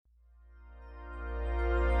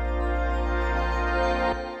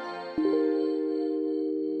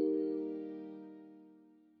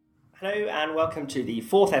and welcome to the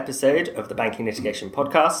fourth episode of the Banking Litigation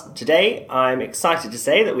Podcast. Today, I'm excited to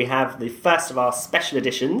say that we have the first of our special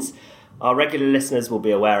editions. Our regular listeners will be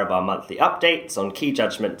aware of our monthly updates on key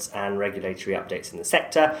judgments and regulatory updates in the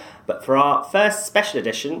sector, but for our first special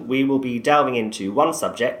edition, we will be delving into one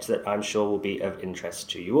subject that I'm sure will be of interest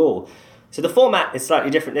to you all. So the format is slightly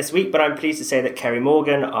different this week, but I'm pleased to say that Kerry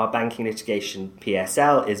Morgan, our Banking Litigation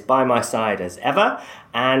PSL, is by my side as ever,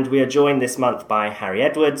 and we are joined this month by Harry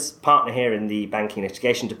Edwards, partner here in the Banking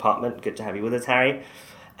Litigation Department. Good to have you with us, Harry.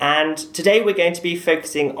 And today we're going to be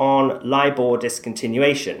focusing on LIBOR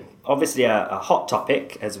discontinuation. Obviously a hot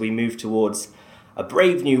topic as we move towards a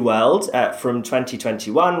brave new world from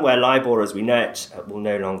 2021, where LIBOR as we know it will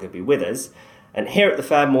no longer be with us. And here at the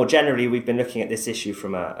firm, more generally, we've been looking at this issue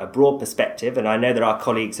from a broad perspective, and I know that our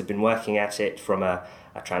colleagues have been working at it from a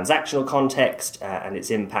transactional context and its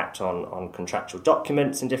impact on contractual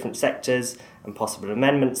documents in different sectors and possible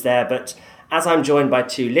amendments there. But as I'm joined by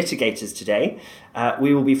two litigators today,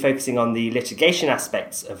 we will be focusing on the litigation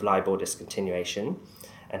aspects of LIBOR discontinuation.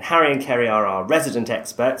 And Harry and Kerry are our resident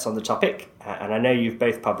experts on the topic, and I know you've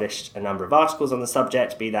both published a number of articles on the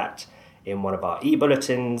subject, be that in one of our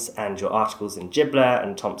e-bulletins and your articles in Gibler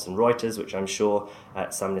and Thomson Reuters, which I'm sure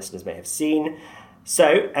some listeners may have seen.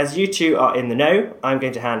 So, as you two are in the know, I'm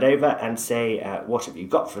going to hand over and say, what have you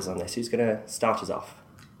got for us on this? Who's going to start us off?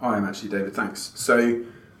 I am actually, David, thanks. So,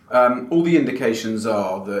 all the indications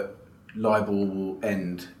are that LIBOR will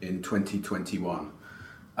end in 2021.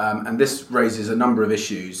 And this raises a number of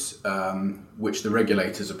issues which the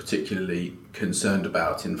regulators are particularly concerned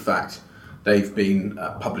about. In fact, they've been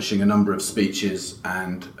publishing a number of speeches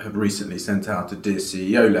and have recently sent out a Dear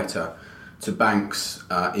CEO letter to banks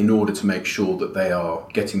in order to make sure that they are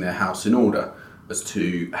getting their house in order as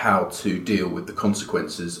to how to deal with the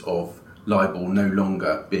consequences of LIBOR no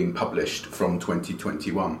longer being published from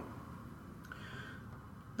 2021.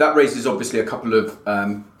 That raises obviously a couple of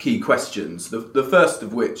key questions, the first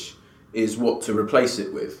of which is what to replace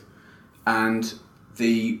it with. And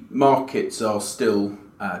the markets are still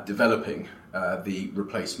developing the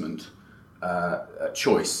replacement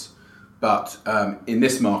choice. But in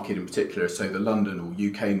this market in particular, so the London or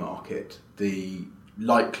UK market, the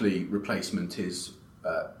likely replacement is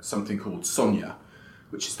something called SONIA,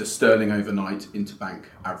 which is the Sterling Overnight Interbank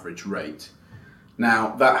Average Rate.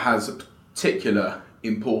 Now, that has a particular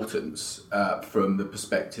importance from the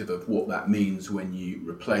perspective of what that means when you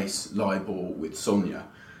replace LIBOR with SONIA.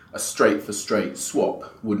 A straight-for-straight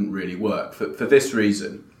swap wouldn't really work. For this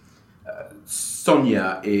reason,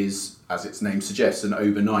 SONIA is, as its name suggests, an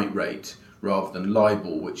overnight rate rather than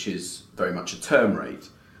LIBOR, which is very much a term rate.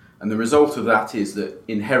 And the result of that is that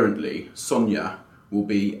inherently SONIA will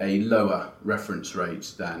be a lower reference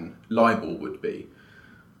rate than LIBOR would be.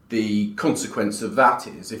 The consequence of that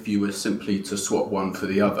is if you were simply to swap one for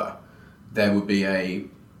the other, there would be a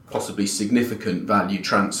possibly significant value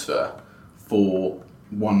transfer for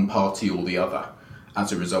one party or the other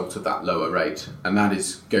as a result of that lower rate. And that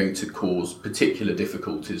is going to cause particular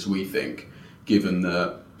difficulties, we think, given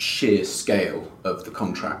the sheer scale of the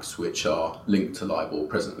contracts which are linked to LIBOR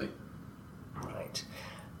presently. Right.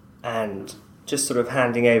 And just sort of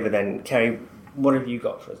handing over then, Kerry, what have you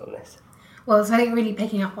got for us on this? Well, so I think really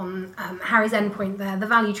picking up on Harry's endpoint there, the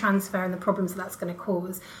value transfer and the problems that's going to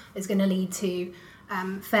cause is going to lead to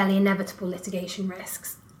fairly inevitable litigation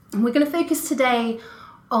risks. And we're going to focus today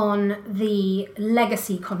on the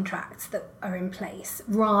legacy contracts that are in place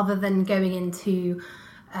rather than going into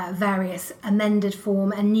various amended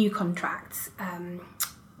form and new contracts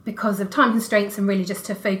because of time constraints, and really just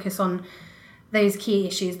to focus on those key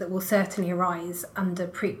issues that will certainly arise under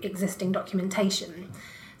pre-existing documentation.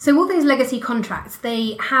 So all those legacy contracts,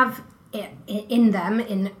 they have in them,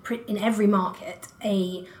 in every market,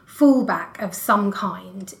 a fallback of some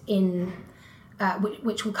kind in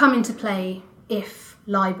which will come into play if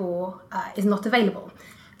LIBOR is not available.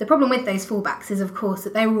 The problem with those fallbacks is, of course,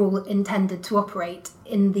 that they were all intended to operate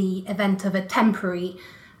in the event of a temporary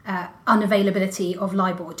unavailability of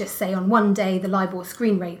LIBOR. Just say on one day the LIBOR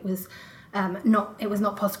screen rate was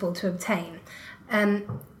not possible to obtain,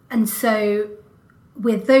 and so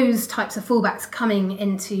with those types of fallbacks coming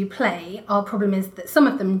into play, our problem is that some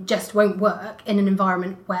of them just won't work in an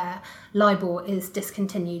environment where LIBOR is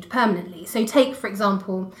discontinued permanently. So take, for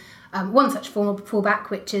example, one such fallback,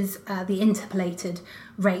 which is the interpolated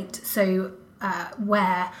rate. So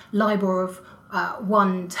where LIBOR of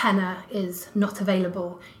one tenor is not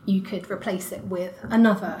available, you could replace it with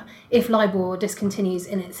another. If LIBOR discontinues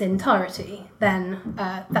in its entirety, then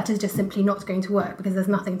that is just simply not going to work because there's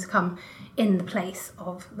nothing to come in the place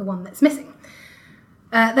of the one that's missing.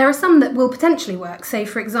 There are some that will potentially work. So,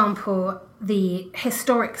 for example, the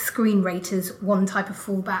historic screen rate is one type of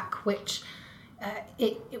fallback, which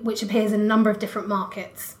appears in a number of different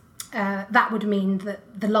markets. That would mean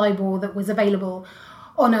that the LIBOR that was available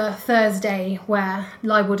on a Thursday, where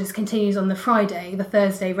LIBOR just continues on the Friday, the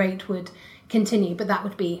Thursday rate would continue, but that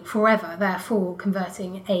would be forever, therefore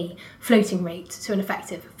converting a floating rate to an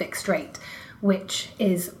effective fixed rate, which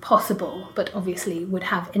is possible, but obviously would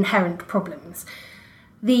have inherent problems.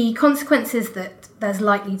 The consequence is that there's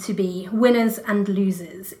likely to be winners and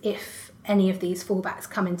losers if any of these fallbacks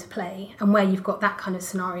come into play, and where you've got that kind of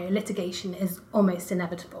scenario, litigation is almost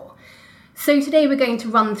inevitable. So today we're going to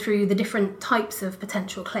run through the different types of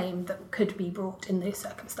potential claim that could be brought in those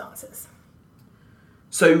circumstances.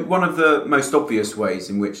 So one of the most obvious ways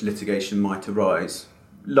in which litigation might arise,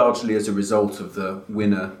 largely as a result of the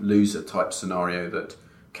winner-loser type scenario that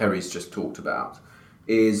Kerry's just talked about,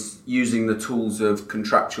 is using the tools of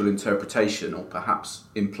contractual interpretation, or perhaps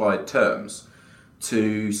implied terms,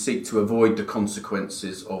 to seek to avoid the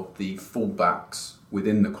consequences of the fallbacks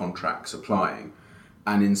within the contracts applying,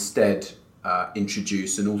 and instead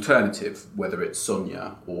introduce an alternative, whether it's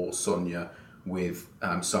SONIA or SONIA with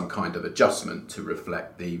some kind of adjustment to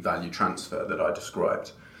reflect the value transfer that I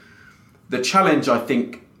described. The challenge I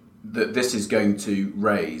think that this is going to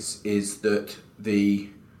raise is that the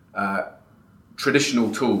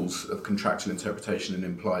traditional tools of contractual interpretation and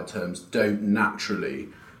implied terms don't naturally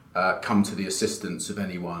come to the assistance of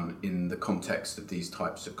anyone in the context of these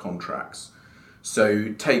types of contracts.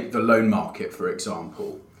 So take the loan market, for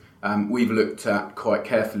example. We've looked at quite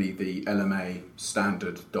carefully the LMA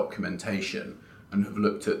standard documentation and have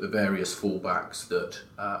looked at the various fallbacks that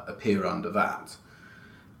appear under that.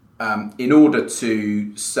 In order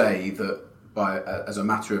to say that as a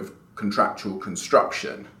matter of contractual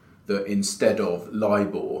construction, that instead of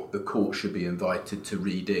LIBOR, the court should be invited to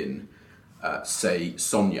read in, say,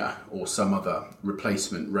 SONIA or some other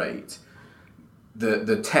replacement rate,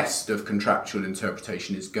 the test of contractual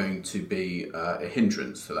interpretation is going to be a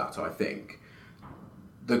hindrance to that, I think.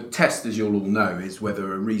 The test, as you'll all know, is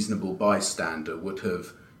whether a reasonable bystander would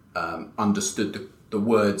have understood the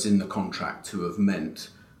words in the contract to have meant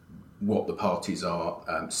what the parties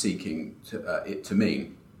are seeking it to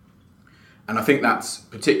mean. And I think that's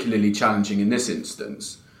particularly challenging in this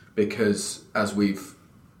instance because, as we've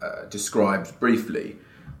described briefly,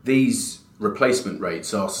 these replacement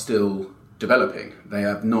rates are still developing. They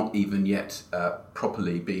have not even yet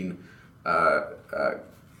properly been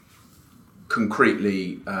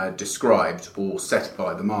concretely described or set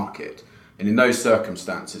by the market. And in those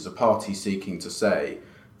circumstances, a party seeking to say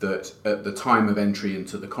that at the time of entry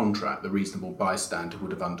into the contract, the reasonable bystander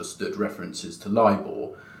would have understood references to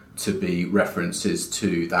LIBOR to be references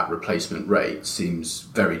to that replacement rate seems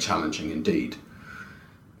very challenging indeed.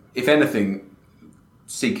 If anything,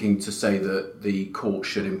 seeking to say that the court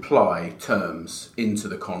should imply terms into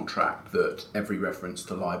the contract that every reference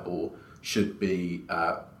to LIBOR should be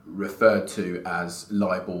referred to as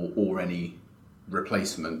LIBOR or any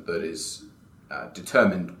replacement that is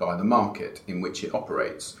determined by the market in which it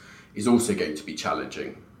operates is also going to be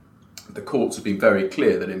challenging. The courts have been very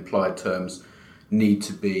clear that implied terms need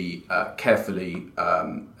to be carefully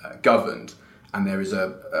governed, and there is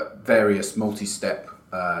a various multi-step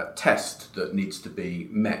test that needs to be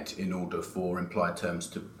met in order for implied terms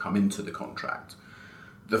to come into the contract.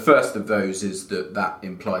 The first of those is that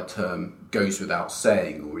implied term goes without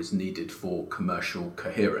saying or is needed for commercial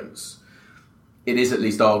coherence. It is at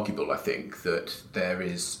least arguable, I think, that there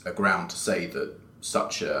is a ground to say that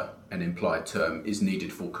such an implied term is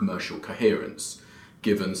needed for commercial coherence,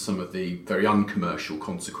 given some of the very uncommercial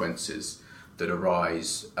consequences that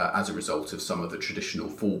arise as a result of some of the traditional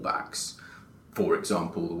fallbacks. For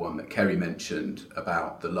example, the one that Kerry mentioned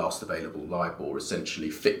about the last available LIBOR essentially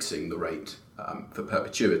fixing the rate for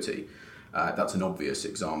perpetuity. That's an obvious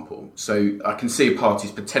example. So I can see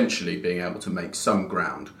parties potentially being able to make some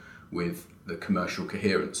ground with the commercial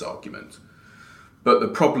coherence argument. But the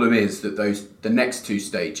problem is that the next two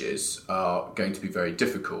stages are going to be very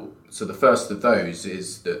difficult. So the first of those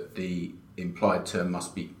is that the implied term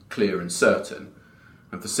must be clear and certain.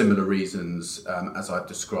 And for similar reasons, as I've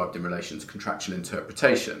described in relation to contractual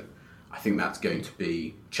interpretation, I think that's going to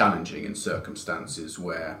be challenging in circumstances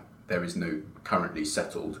where there is no currently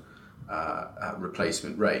settled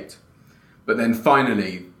replacement rate. But then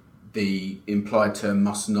finally, the implied term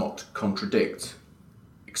must not contradict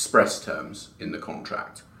express terms in the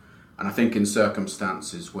contract. And I think in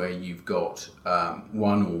circumstances where you've got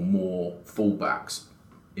one or more fallbacks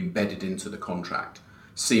embedded into the contract,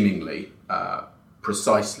 seemingly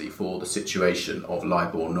precisely for the situation of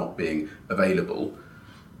LIBOR not being available,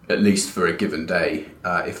 at least for a given day,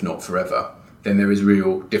 if not forever, then there is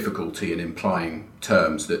real difficulty in implying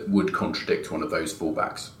terms that would contradict one of those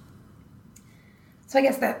fallbacks. So I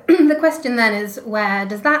guess the question then is, where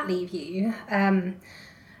does that leave you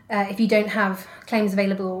if you don't have claims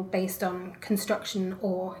available based on construction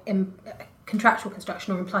or contractual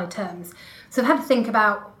construction or implied terms? So we've had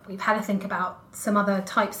to think about some other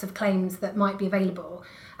types of claims that might be available,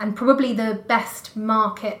 and probably the best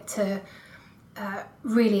market to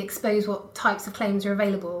really expose what types of claims are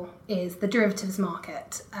available is the derivatives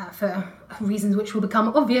market, for reasons which will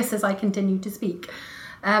become obvious as I continue to speak.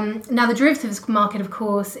 Now, the derivatives market, of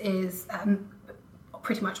course, is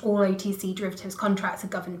pretty much all OTC derivatives contracts are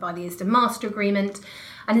governed by the ISDA Master Agreement,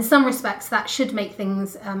 and in some respects that should make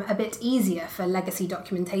things a bit easier for legacy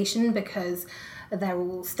documentation, because they're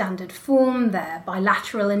all standard form, they're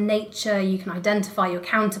bilateral in nature, you can identify your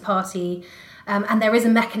counterparty, and there is a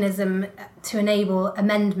mechanism to enable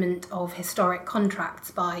amendment of historic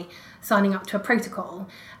contracts by signing up to a protocol.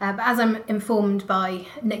 But as I'm informed by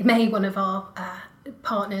Nick May, one of our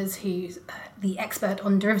partners who's the expert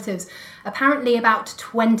on derivatives, apparently about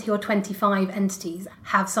 20 or 25 entities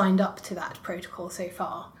have signed up to that protocol so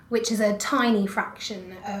far, which is a tiny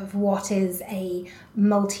fraction of what is a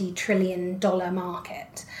multi-trillion-dollar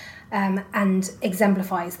market, and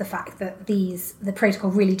exemplifies the fact that the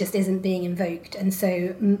protocol really just isn't being invoked, and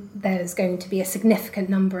so there's going to be a significant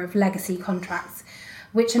number of legacy contracts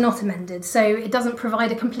which are not amended, so it doesn't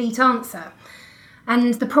provide a complete answer.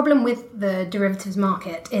 And the problem with the derivatives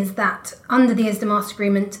market is that under the ISDA Master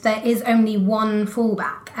Agreement, there is only one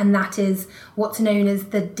fallback, and that is what's known as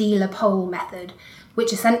the dealer poll method,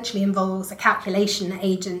 which essentially involves a calculation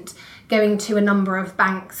agent going to a number of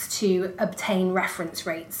banks to obtain reference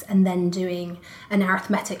rates and then doing an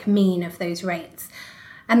arithmetic mean of those rates.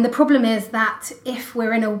 And the problem is that if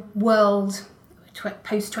we're in a world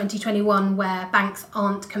post-2021 where banks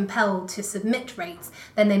aren't compelled to submit rates,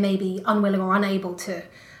 then they may be unwilling or unable to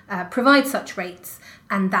provide such rates,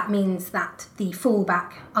 and that means that the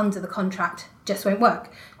fallback under the contract just won't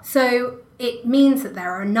work. So it means that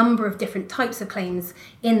there are a number of different types of claims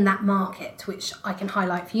in that market, which I can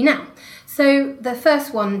highlight for you now. So the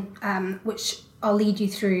first one, which I'll lead you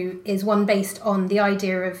through, is one based on the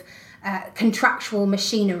idea of contractual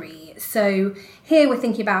machinery. So here we're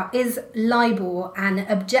thinking about, is LIBOR an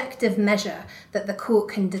objective measure that the court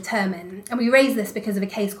can determine? And we raise this because of a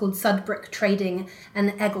case called Sudbrook Trading and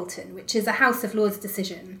Eggleton, which is a House of Lords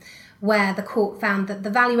decision where the court found that the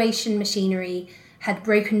valuation machinery had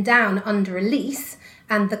broken down under a lease,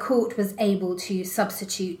 and the court was able to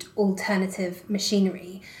substitute alternative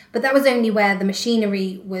machinery. But that was only where the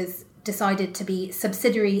machinery was decided to be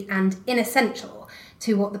subsidiary and inessential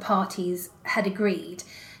to what the parties had agreed.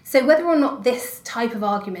 So whether or not this type of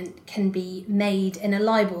argument can be made in a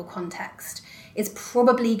LIBOR context is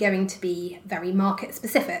probably going to be very market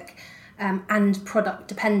specific and product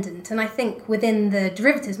dependent. And I think within the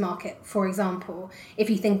derivatives market, for example,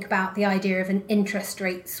 if you think about the idea of an interest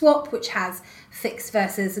rate swap, which has fixed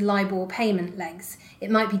versus LIBOR payment legs,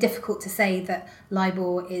 it might be difficult to say that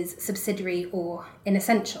LIBOR is subsidiary or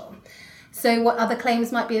inessential. So what other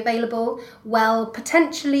claims might be available? Well,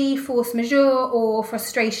 potentially force majeure or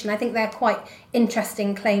frustration. I think they're quite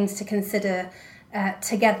interesting claims to consider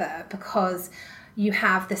together, because you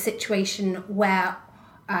have the situation where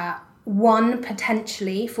one,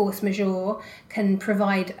 potentially force majeure can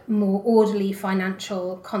provide more orderly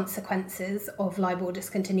financial consequences of LIBOR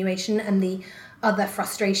discontinuation, and the other,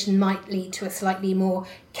 frustration, might lead to a slightly more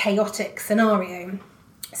chaotic scenario.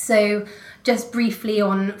 So just briefly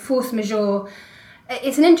on force majeure,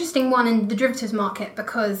 it's an interesting one in the derivatives market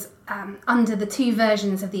because under the two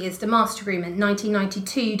versions of the ISDA Master Agreement,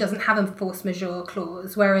 1992 doesn't have a force majeure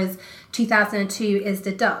clause, whereas 2002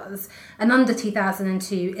 ISDA does. And under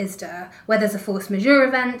 2002 ISDA, where there's a force majeure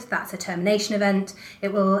event, that's a termination event,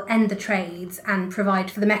 it will end the trades and provide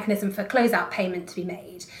for the mechanism for closeout payment to be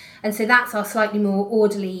made. And so that's our slightly more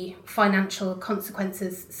orderly financial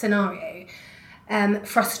consequences scenario.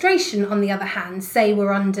 Frustration, on the other hand, say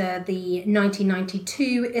we're under the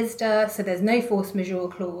 1992 ISDA, so there's no force majeure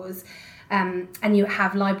clause, and you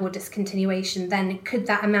have LIBOR discontinuation, then could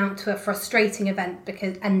that amount to a frustrating event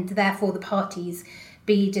and therefore the parties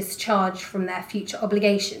be discharged from their future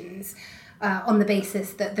obligations on the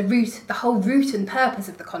basis that the whole root and purpose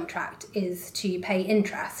of the contract is to pay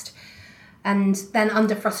interest? And then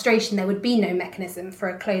under frustration, there would be no mechanism for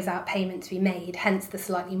a closeout payment to be made, hence the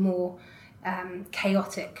slightly more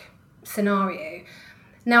chaotic scenario.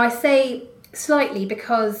 Now I say slightly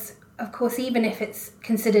because, of course, even if it's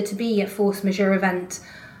considered to be a force majeure event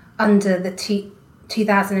under the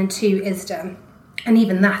 2002 ISDA, And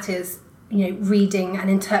even that is, reading and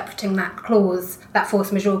interpreting that clause, that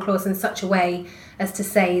force majeure clause, in such a way as to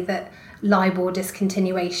say that LIBOR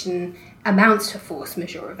discontinuation amounts to a force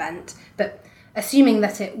majeure event. But assuming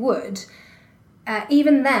that it would,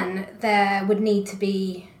 even then there would need to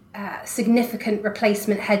be significant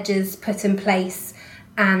replacement hedges put in place,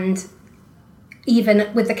 and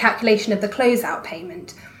even with the calculation of the closeout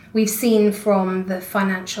payment, we've seen from the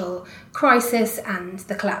financial crisis and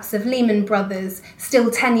the collapse of Lehman Brothers,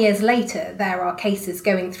 still 10 years later, there are cases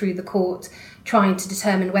going through the court trying to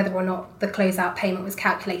determine whether or not the closeout payment was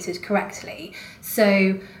calculated correctly.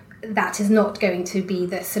 So that is not going to be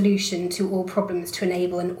the solution to all problems to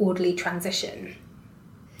enable an orderly transition.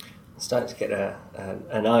 I'm starting to get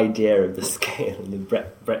an idea of the scale and the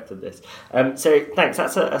breadth of this. So thanks,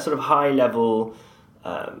 that's a sort of high-level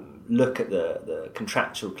look at the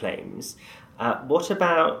contractual claims. What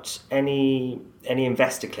about any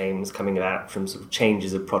investor claims coming about from sort of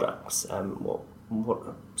changes of products? What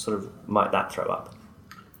sort of might that throw up?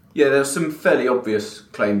 Yeah, there are some fairly obvious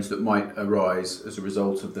claims that might arise as a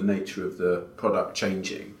result of the nature of the product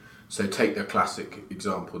changing. So take the classic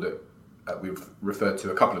example that we've referred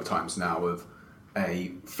to a couple of times now of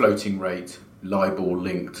a floating rate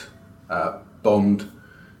LIBOR-linked bond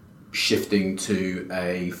shifting to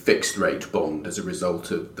a fixed rate bond as a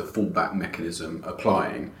result of the fallback mechanism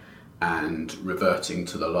applying and reverting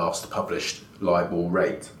to the last published LIBOR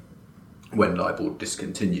rate when LIBOR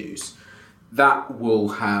discontinues. That will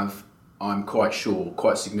have, I'm quite sure,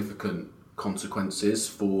 quite significant consequences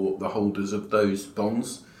for the holders of those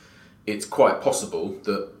bonds. It's quite possible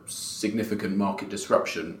that significant market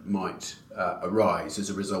disruption might arise as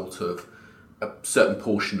a result of a certain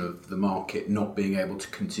portion of the market not being able to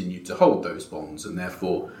continue to hold those bonds and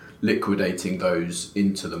therefore liquidating those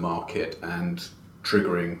into the market and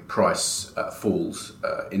triggering price falls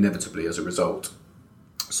inevitably as a result.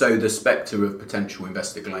 So the spectre of potential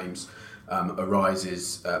investor claims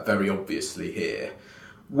arises very obviously here.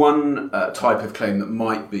 One type of claim that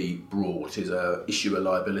might be brought is a issuer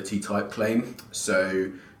liability type claim.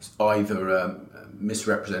 So either a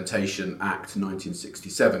Misrepresentation Act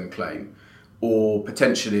 1967 claim or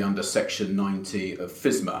potentially under Section 90 of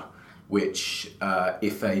FSMA, which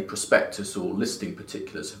if a prospectus or listing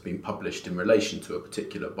particulars have been published in relation to a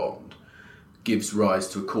particular bond, gives rise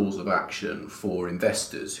to a cause of action for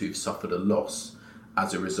investors who've suffered a loss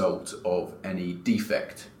as a result of any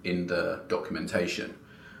defect in the documentation.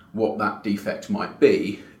 What that defect might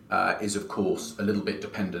be is of course a little bit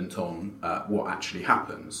dependent on what actually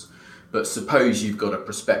happens. But suppose you've got a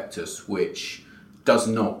prospectus which does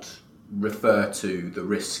not refer to the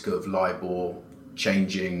risk of LIBOR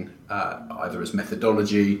changing either as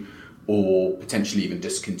methodology or potentially even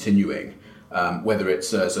discontinuing, whether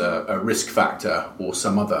it's as a risk factor or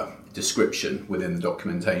some other description within the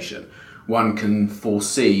documentation. One can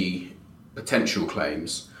foresee potential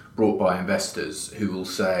claims brought by investors who will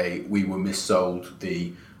say we were missold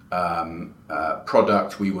the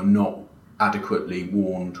product, we were not adequately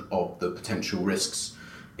warned of the potential risks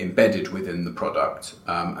embedded within the product,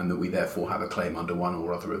 and that we therefore have a claim under one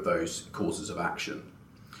or other of those causes of action.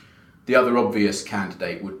 The other obvious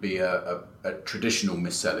candidate would be a traditional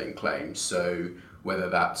mis-selling claim, so whether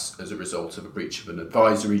that's as a result of a breach of an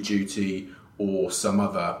advisory duty or some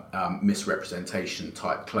other misrepresentation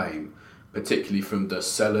type claim, particularly from the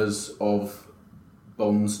sellers of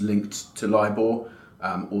bonds linked to LIBOR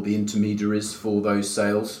or the intermediaries for those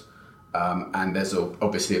sales. And there's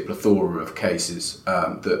obviously a plethora of cases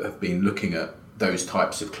that have been looking at those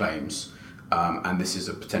types of claims, and this is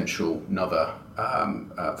a potential another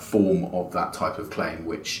form of that type of claim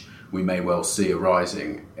which we may well see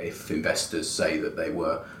arising if investors say that they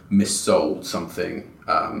were missold something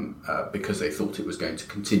because they thought it was going to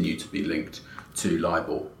continue to be linked to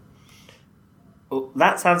LIBOR. Well,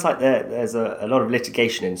 that sounds like there's a lot of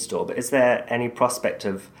litigation in store, but is there any prospect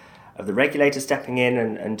of the regulator stepping in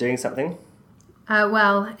and doing something?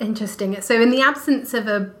 Well, interesting. So in the absence of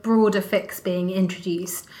a broader fix being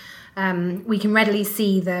introduced, we can readily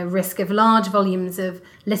see the risk of large volumes of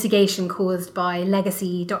litigation caused by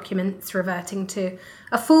legacy documents reverting to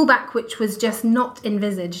a fallback which was just not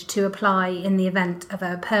envisaged to apply in the event of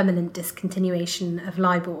a permanent discontinuation of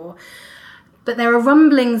LIBOR. But there are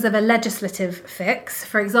rumblings of a legislative fix,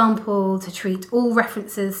 for example, to treat all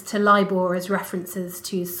references to LIBOR as references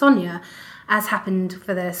to SONIA, as happened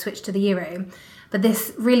for the switch to the euro. But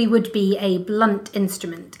this really would be a blunt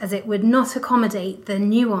instrument, as it would not accommodate the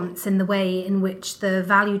nuance in the way in which the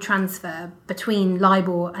value transfer between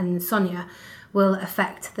LIBOR and SONIA will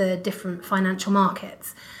affect the different financial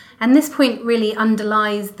markets. And this point really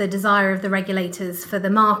underlies the desire of the regulators for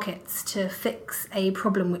the markets to fix a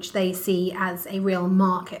problem which they see as a real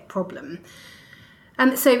market problem.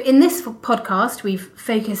 So in this podcast, we've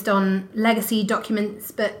focused on legacy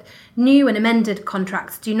documents, but new and amended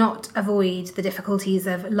contracts do not avoid the difficulties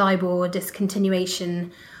of LIBOR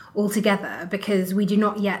discontinuation altogether, because we do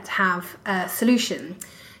not yet have a solution.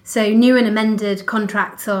 So new and amended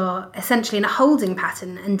contracts are essentially in a holding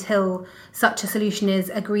pattern until such a solution is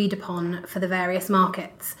agreed upon for the various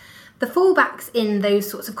markets. The fallbacks in those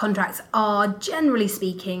sorts of contracts are, generally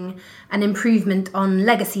speaking, an improvement on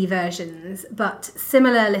legacy versions, but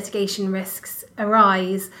similar litigation risks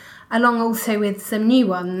arise, along also with some new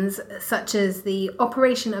ones, such as the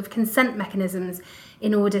operation of consent mechanisms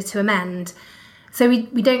in order to amend. So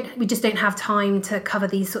we just don't have time to cover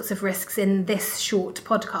these sorts of risks in this short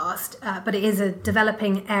podcast, but it is a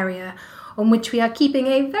developing area on which we are keeping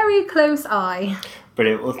a very close eye.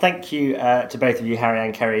 Brilliant. Well, thank you to both of you, Harry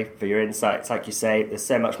and Kerry, for your insights. Like you say, there's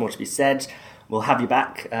so much more to be said. We'll have you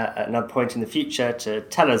back at another point in the future to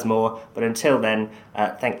tell us more. But until then,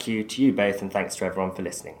 thank you to you both, and thanks to everyone for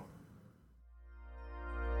listening.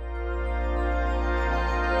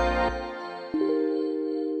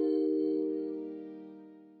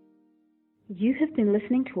 You have been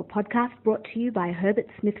listening to a podcast brought to you by Herbert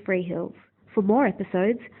Smith Freehills. For more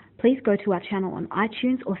episodes, please go to our channel on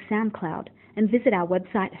iTunes or SoundCloud and visit our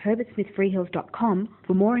website herbertsmithfreehills.com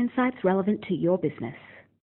for more insights relevant to your business.